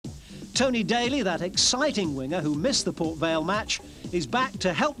Tony Daly, that exciting winger who missed the Port Vale match, is back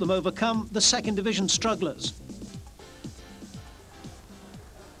to help them overcome the second division strugglers.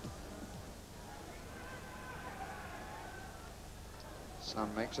 Sun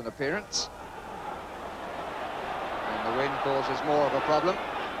makes an appearance. And the wind causes more of a problem.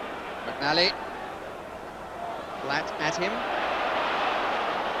 McNally. Platt at him.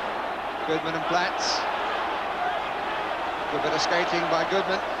 Goodman and Platt. Good bit of skating by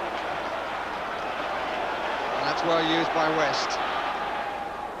Goodman. And that's well used by West.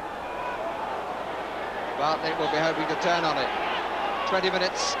 Bartlett will be hoping to turn on it. 20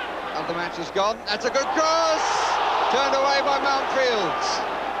 minutes of the match is gone. That's a good cross! Turned away by Mountfield.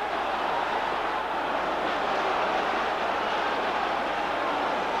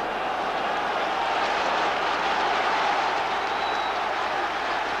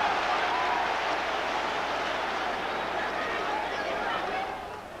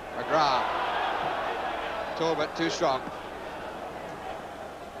 McGrath. Talbot too strong.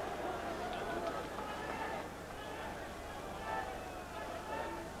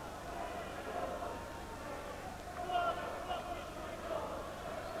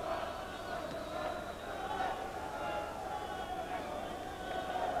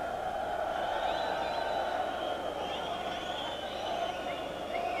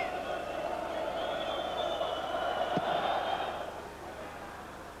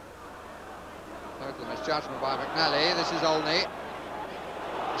 Misjudgment by McNally. This is Olney.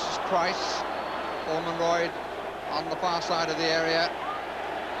 This is Price. Ormonroyd on the far side of the area.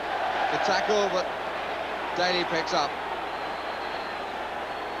 The tackle, but Daly picks up.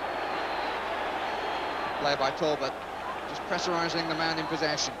 Play by Talbot. Just pressurising the man in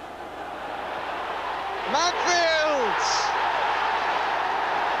possession. Mountfield!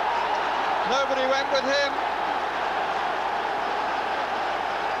 Nobody went with him.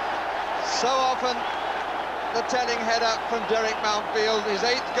 So often the telling header from Derek Mountfield, his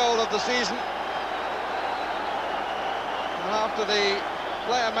 8th goal of the season. And after the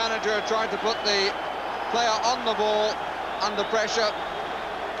player-manager tried to put the player on the ball under pressure,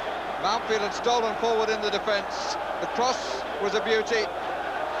 Mountfield had stolen forward in the defence. The cross was a beauty,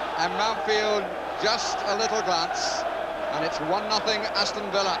 and Mountfield just a little glance, and it's 1-0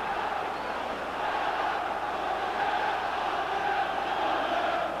 Aston Villa.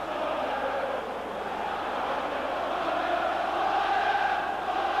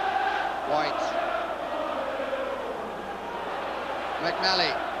 White.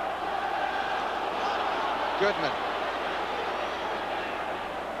 McNally. Goodman.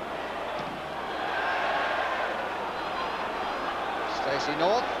 Stacey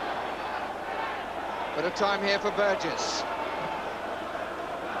North. Bit of time here for Burgess.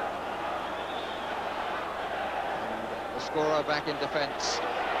 And the scorer back in defence.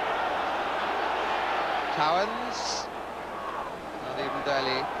 Cowans. And even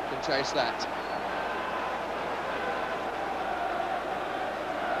Daly can chase that.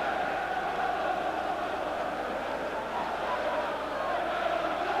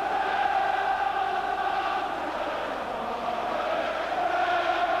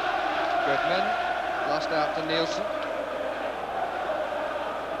 Goodman, lost out to Nielsen.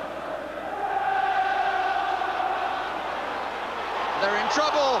 They're in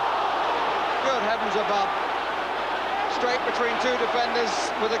trouble. Good heavens above. Straight between two defenders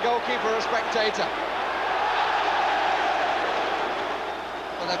with a goalkeeper, a spectator.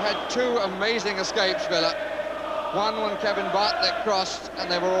 Well, they've had two amazing escapes, Villa. One when Kevin Bartlett crossed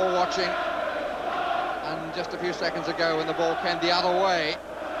and they were all watching. And just a few seconds ago when the ball came the other way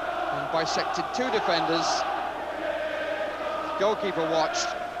and bisected two defenders. Goalkeeper watched,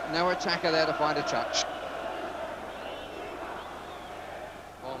 no attacker there to find a touch.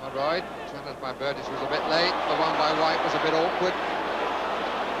 Ormonroyd, challenged by Burgess, was a bit late. The one by White was a bit awkward.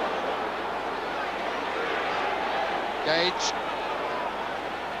 Gage.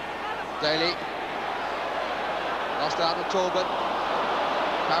 Daly. Lost out to Talbot.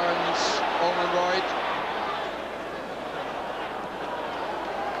 Cowans, Ormonroyd.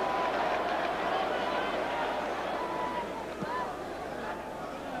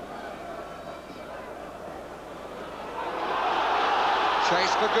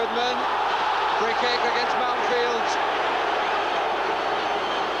 Chase for Goodman. Free kick against Mountfield.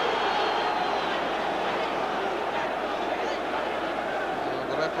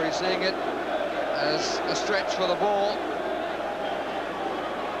 The referee seeing it as a stretch for the ball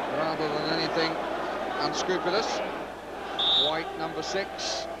rather than anything unscrupulous. White, number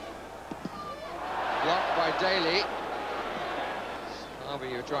 6. Blocked by Daly.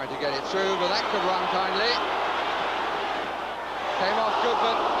 Harvey tried to get it through, but that could run kindly. Came off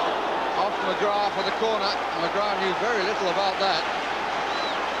Goodman. corner. McGrath knew very little about that.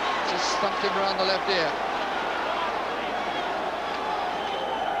 Just thumped him around the left ear.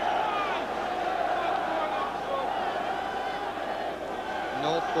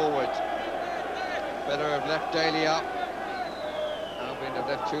 North forward. Better have left Daly up. Albion have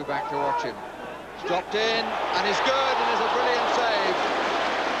left two back to watch him. Dropped in, and he's good, and is a brilliant save.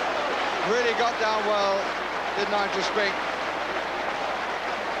 Really got down well, did Nigel Spink.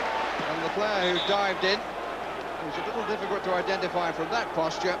 And the player who dived in, it was a little difficult to identify from that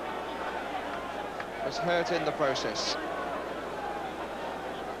posture, was hurt in the process.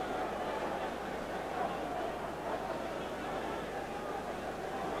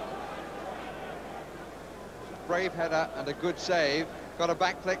 Brave header and a good save. Got a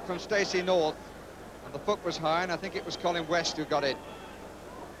back flick from Stacey North, and the foot was high, and I think it was Colin West who got it.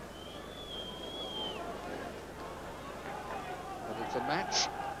 But it's a match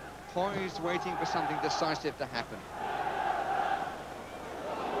poised, waiting for something decisive to happen.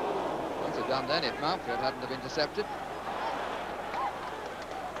 Might have done then if Mountfield hadn't have intercepted.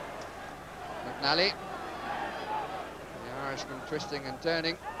 McNally, the Irishman twisting and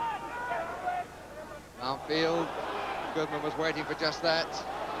turning. Mountfield, Goodman was waiting for just that.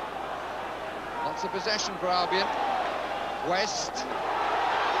 Lots of possession for Albion. West,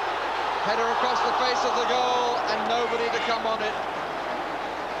 header across the face of the goal, and nobody to come on it.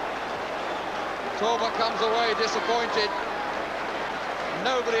 Torber comes away disappointed.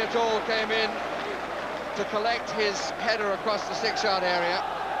 Nobody at all came in to collect his header across the 6-yard area.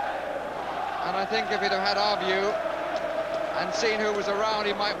 And I think if he'd have had our view and seen who was around,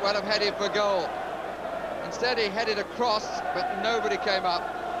 he might well have headed for goal. Instead, he headed across, but nobody came up,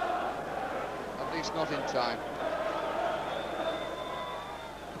 at least not in time.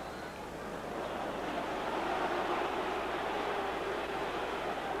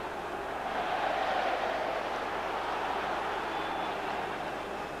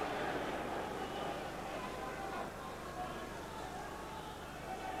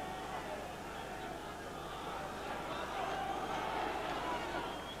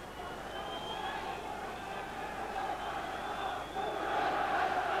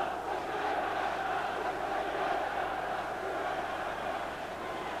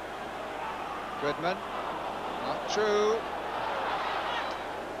 Goodman, not true.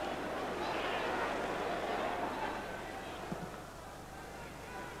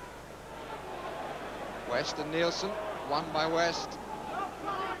 West and Nielsen, won by West.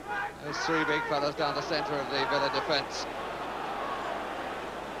 There's three big fellas down the centre of the Villa defence.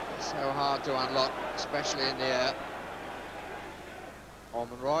 So hard to unlock, especially in the air.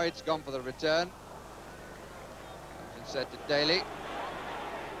 Orman Royd's gone for the return. Captain said to Daly.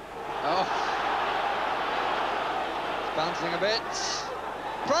 Oh. Bouncing a bit.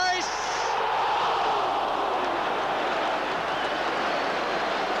 Price!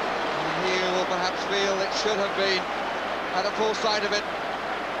 And he will perhaps feel it should have been. Had a full sight of it.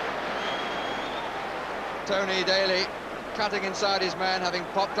 Tony Daly cutting inside his man, having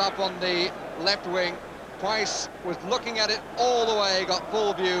popped up on the left wing. Price was looking at it all the way, got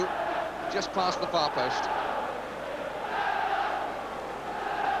full view, just past the far post.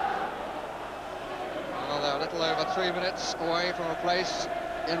 A little over 3 minutes away from a place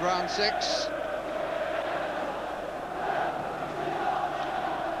in round 6.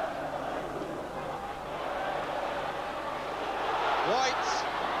 White,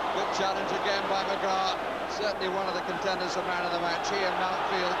 good challenge again by McGrath. Certainly one of the contenders for man of the match, he and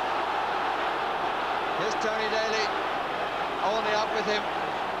Mountfield. Here's Tony Daly, only up with him.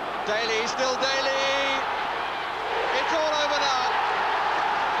 Daly, still Daly. It's all over now.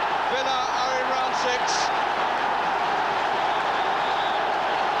 Villa are in round 6.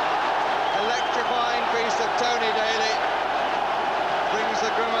 Electrifying piece of Tony Daly brings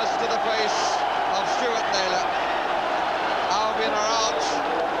the grimace to the face of Stuart Naylor. Albion are out,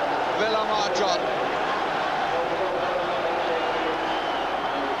 Villa march on.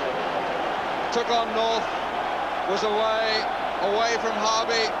 Took on North, was away from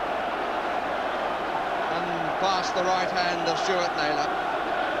Harvey, and past the right hand of Stuart Naylor.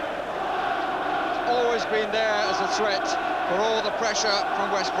 Always been there as a threat for all the pressure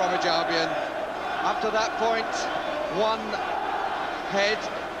from West Bromwich Albion. Up to that point, one head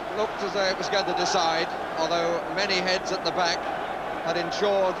looked as though it was going to decide, although many heads at the back had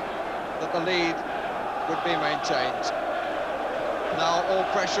ensured that the lead would be maintained. Now all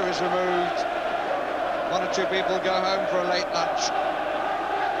pressure is removed. One or two people go home for a late lunch,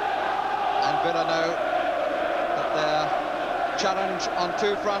 and Villa know that their challenge on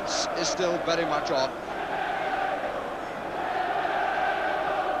two fronts is still very much on.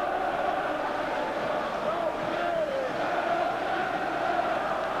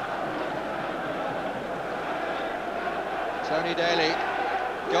 Tony Daly,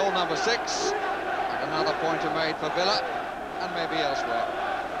 goal number 6, and another pointer made for Villa, and maybe elsewhere.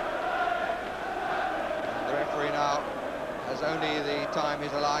 And the referee now has only the time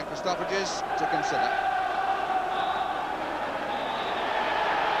he's allowing for stoppages to consider.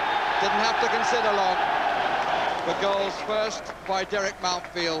 Didn't have to consider long. The goals first by Derek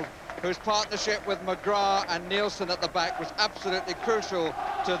Mountfield, whose partnership with McGrath and Nielsen at the back was absolutely crucial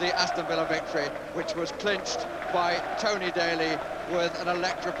to the Aston Villa victory, which was clinched by Tony Daly with an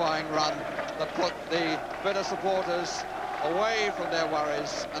electrifying run that put the Villa supporters away from their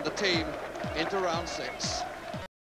worries and the team into round 6.